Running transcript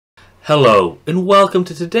Hello and welcome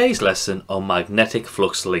to today's lesson on magnetic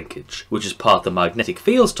flux linkage, which is part of the magnetic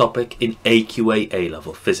fields topic in AQA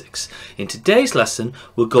A-Level Physics. In today's lesson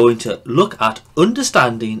we're going to look at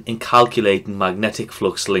understanding and calculating magnetic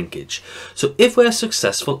flux linkage. So if we're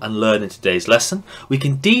successful and learn in today's lesson, we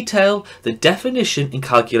can detail the definition and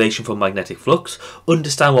calculation for magnetic flux,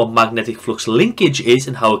 understand what magnetic flux linkage is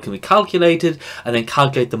and how it can be calculated, and then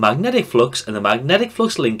calculate the magnetic flux and the magnetic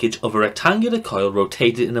flux linkage of a rectangular coil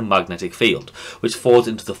rotated in a magnetic field, which falls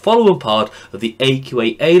into the following part of the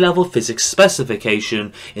AQA A-Level Physics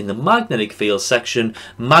specification in the magnetic field section,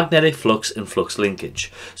 magnetic flux and flux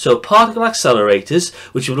linkage. So particle accelerators,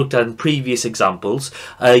 which we've looked at in previous examples,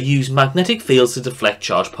 use magnetic fields to deflect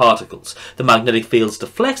charged particles. The magnetic fields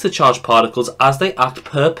deflect the charged particles as they act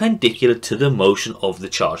perpendicular to the motion of the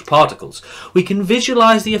charged particles. We can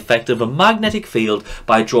visualize the effect of a magnetic field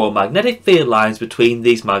by drawing magnetic field lines between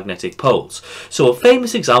these magnetic poles. So a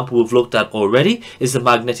famous example we've looked at already is the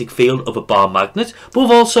magnetic field of a bar magnet, but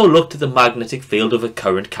we've also looked at the magnetic field of a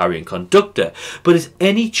current carrying conductor. But as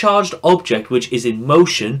any charged object which is in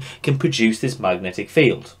motion can produce this magnetic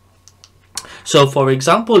field. So for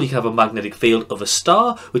example, you have a magnetic field of a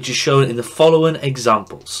star, which is shown in the following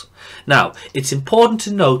examples. Now, it's important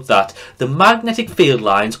to note that the magnetic field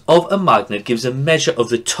lines of a magnet gives a measure of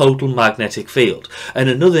the total magnetic field, and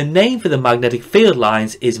another name for the magnetic field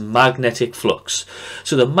lines is magnetic flux.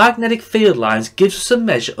 So the magnetic field lines gives us a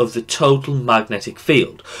measure of the total magnetic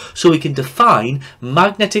field. So we can define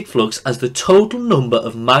magnetic flux as the total number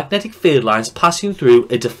of magnetic field lines passing through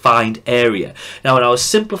a defined area. Now in our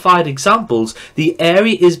simplified examples, the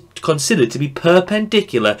area is considered to be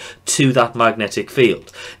perpendicular to that magnetic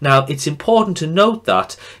field. Now it's important to note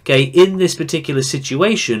that in this particular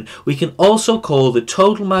situation we can also call the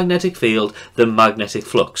total magnetic field the magnetic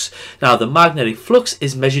flux. Now the magnetic flux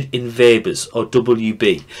is measured in Webers or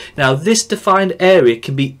WB. Now this defined area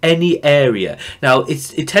can be any area. Now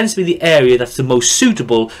it tends to be the area that's the most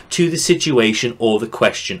suitable to the situation or the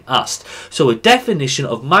question asked. So a definition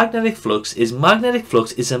of magnetic flux is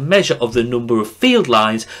a measure of the number of field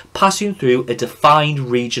lines passing through a defined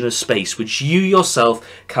region of space which you yourself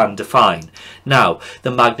can define. Now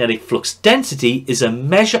the magnetic flux density is a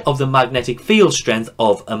measure of the magnetic field strength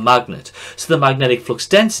of a magnet. So the magnetic flux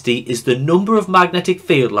density is the number of magnetic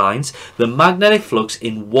field lines, the magnetic flux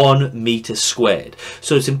in 1 meter squared.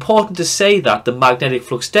 So it's important to say that the magnetic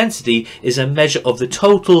flux density is a measure of the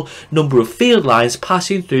total number of field lines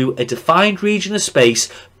passing through a defined region of space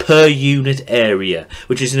per unit area,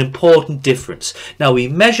 which is an important difference. Now we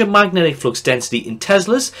measure magnetic flux density in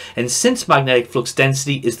Teslas, and since magnetic flux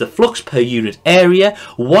density is the flux per unit area,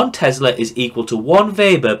 1 Tesla is equal to 1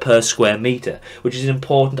 Weber per square meter, which is an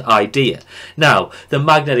important idea. Now the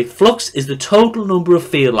magnetic flux is the total number of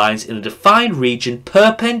field lines in a defined region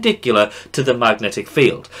perpendicular to the magnetic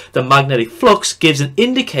field. The magnetic flux gives an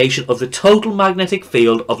indication of the total magnetic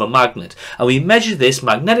field of a magnet, and we measure this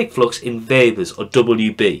magnetic flux in Webers or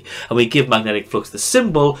WB. And we give magnetic flux the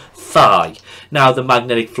symbol phi. Now the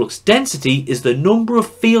magnetic flux density is the number of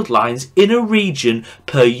field lines in a region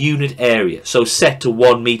per unit area, so set to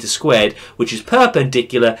 1 meter squared, which is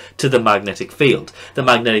perpendicular to the magnetic field. The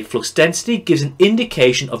magnetic flux density gives an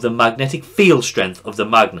indication of the magnetic field strength of the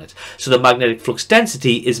magnet. So the magnetic flux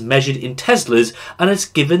density is measured in Teslas and it's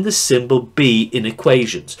given the symbol B in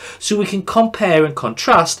equations. So we can compare and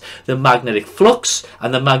contrast the magnetic flux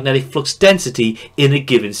and the magnetic flux density in a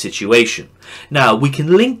given situation. Now we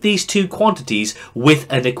can link these two quantities with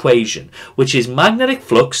an equation, which is magnetic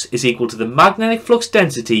flux is equal to the magnetic flux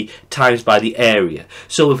density times by the area.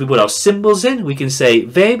 So if we put our symbols in, we can say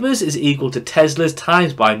Webers is equal to Teslas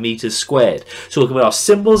times by meters squared. So we can put our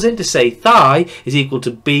symbols in to say phi is equal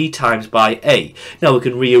to B times by A. Now we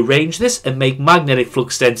can rearrange this and make magnetic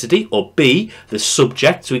flux density, or B, the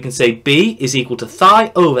subject. So we can say B is equal to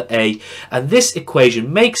phi over A, and this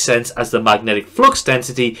equation makes sense as the magnetic flux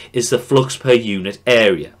density is the flux per unit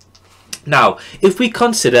area. Now, if we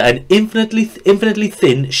consider an infinitely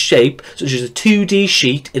thin shape, such as a 2D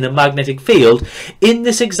sheet in a magnetic field, in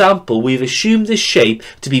this example we've assumed this shape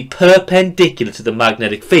to be perpendicular to the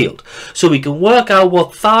magnetic field. So we can work out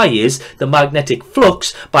what phi is, the magnetic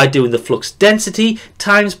flux, by doing the flux density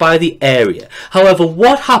times by the area. However,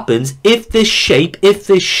 what happens if this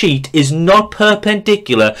sheet is not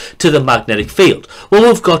perpendicular to the magnetic field? Well,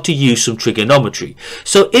 we've got to use some trigonometry.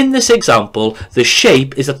 So in this example, the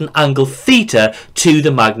shape is at an angle theta to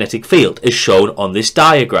the magnetic field, as shown on this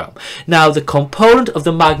diagram. Now the component of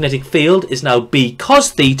the magnetic field is now b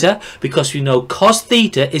cos theta, because we know cos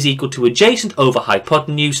theta is equal to adjacent over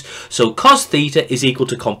hypotenuse, so cos theta is equal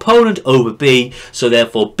to component over b, so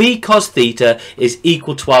therefore b cos theta is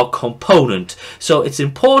equal to our component. So it's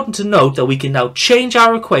important to note that we can now change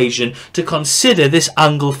our equation to consider this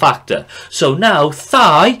angle factor. So now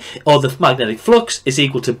phi, or the magnetic flux, is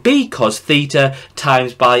equal to b cos theta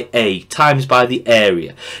times by A, times by the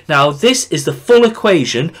area. Now this is the full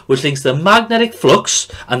equation which links the magnetic flux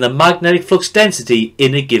and the magnetic flux density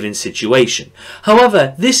in a given situation.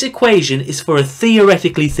 However, this equation is for a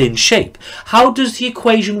theoretically thin shape. How does the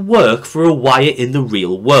equation work for a wire in the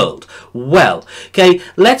real world? Well, okay,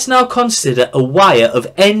 let's now consider a wire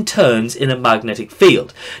of n turns in a magnetic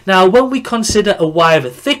field. Now when we consider a wire of a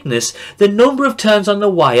thickness, the number of turns on the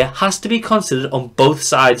wire has to be considered on both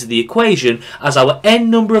sides of the equation, as our n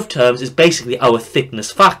number of turns is basically our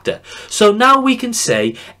thickness factor. So now we can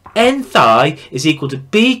say n phi is equal to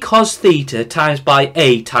b cos theta times by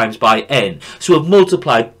A times by n. So we've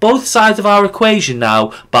multiplied both sides of our equation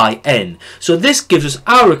now by n. So this gives us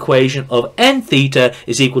our equation of n theta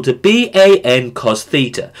is equal to ban cos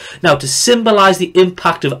theta. Now to symbolise the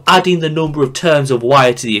impact of adding the number of turns of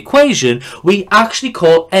wire to the equation, we actually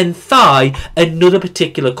call n phi another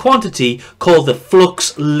particular quantity called the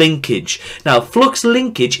flux linkage. Now flux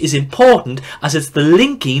linkage is important as it's the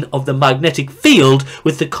linking of the magnetic field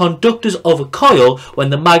with the conductors of a coil when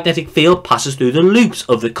the magnetic field passes through the loops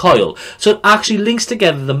of the coil. So it actually links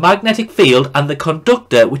together the magnetic field and the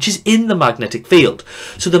conductor which is in the magnetic field.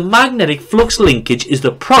 So the magnetic flux linkage is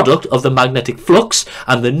the product of the magnetic flux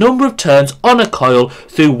and the number of turns on a coil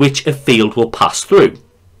through which a field will pass through.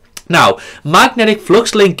 Now, magnetic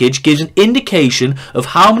flux linkage gives an indication of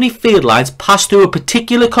how many field lines pass through a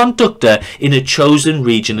particular conductor in a chosen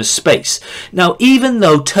region of space. Now, even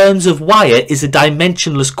though turns of wire is a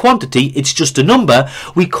dimensionless quantity, it's just a number,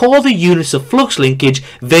 we call the units of flux linkage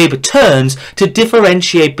Weber turns to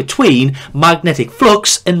differentiate between magnetic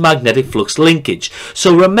flux and magnetic flux linkage.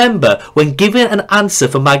 So remember, when given an answer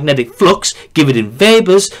for magnetic flux, give it in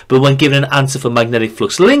Webers, but when given an answer for magnetic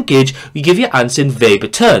flux linkage, we give your answer in Weber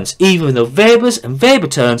turns, even though Webers and Weber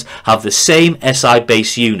turns have the same SI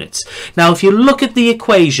base units. Now if you look at the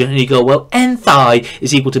equation and you go, well, n phi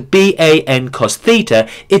is equal to ban cos theta,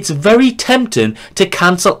 it's very tempting to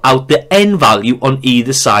cancel out the n value on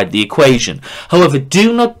either side of the equation. However,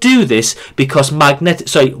 do not do this because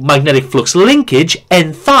magnetic flux linkage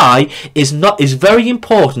n phi is very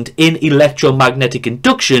important in electromagnetic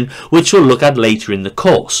induction, which we'll look at later in the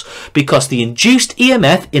course, because the induced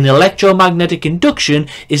EMF in electromagnetic induction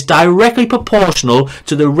is directly proportional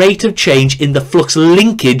to the rate of change in the flux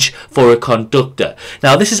linkage for a conductor.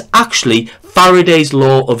 Now this is actually Faraday's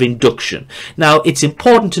law of induction. Now it's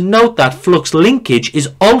important to note that flux linkage is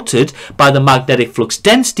altered by the magnetic flux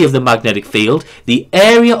density of the magnetic field, the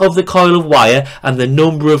area of the coil of wire and the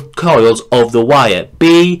number of coils of the wire,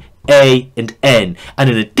 B, A and N, and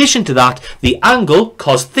in addition to that the angle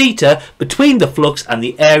cos theta between the flux and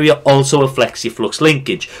the area also reflects your flux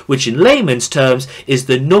linkage, which in layman's terms is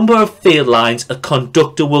the number of field lines a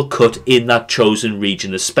conductor will cut in that chosen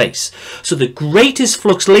region of space. So the greatest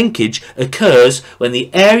flux linkage occurs when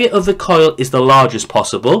the area of the coil is the largest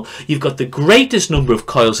possible, you've got the greatest number of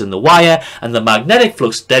coils in the wire, and the magnetic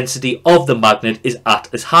flux density of the magnet is at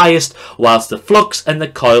its highest, whilst the flux and the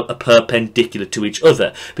coil are perpendicular to each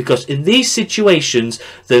other, because in these situations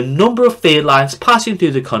the number of field lines passing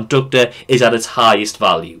through the conductor is at its highest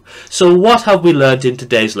value. So what have we learned in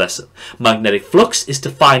today's lesson? Magnetic flux is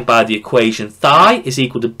defined by the equation phi is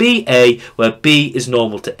equal to BA, where B is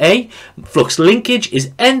normal to A. Flux linkage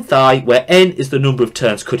is n phi, where n is the number of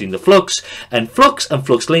turns cutting the flux, and flux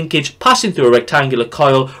linkage passing through a rectangular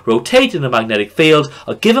coil rotating the magnetic field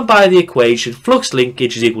are given by the equation flux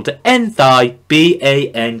linkage is equal to n phi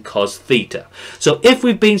ban cos theta. So if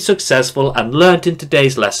we've been successful and learnt in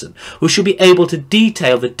today's lesson, we should be able to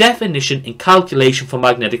detail the definition and calculation for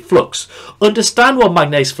magnetic flux, understand what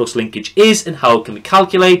magnetic flux linkage is and how it can be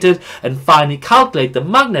calculated, and finally calculate the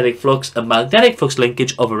magnetic flux and magnetic flux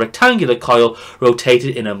linkage of a rectangular coil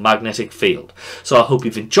rotated in a magnetic field. So I hope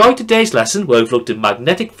you've enjoyed today's lesson where we've looked at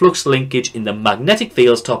magnetic flux linkage in the magnetic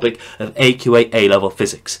fields topic of AQA A-Level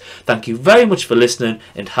Physics. Thank you very much for listening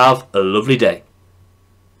and have a lovely day.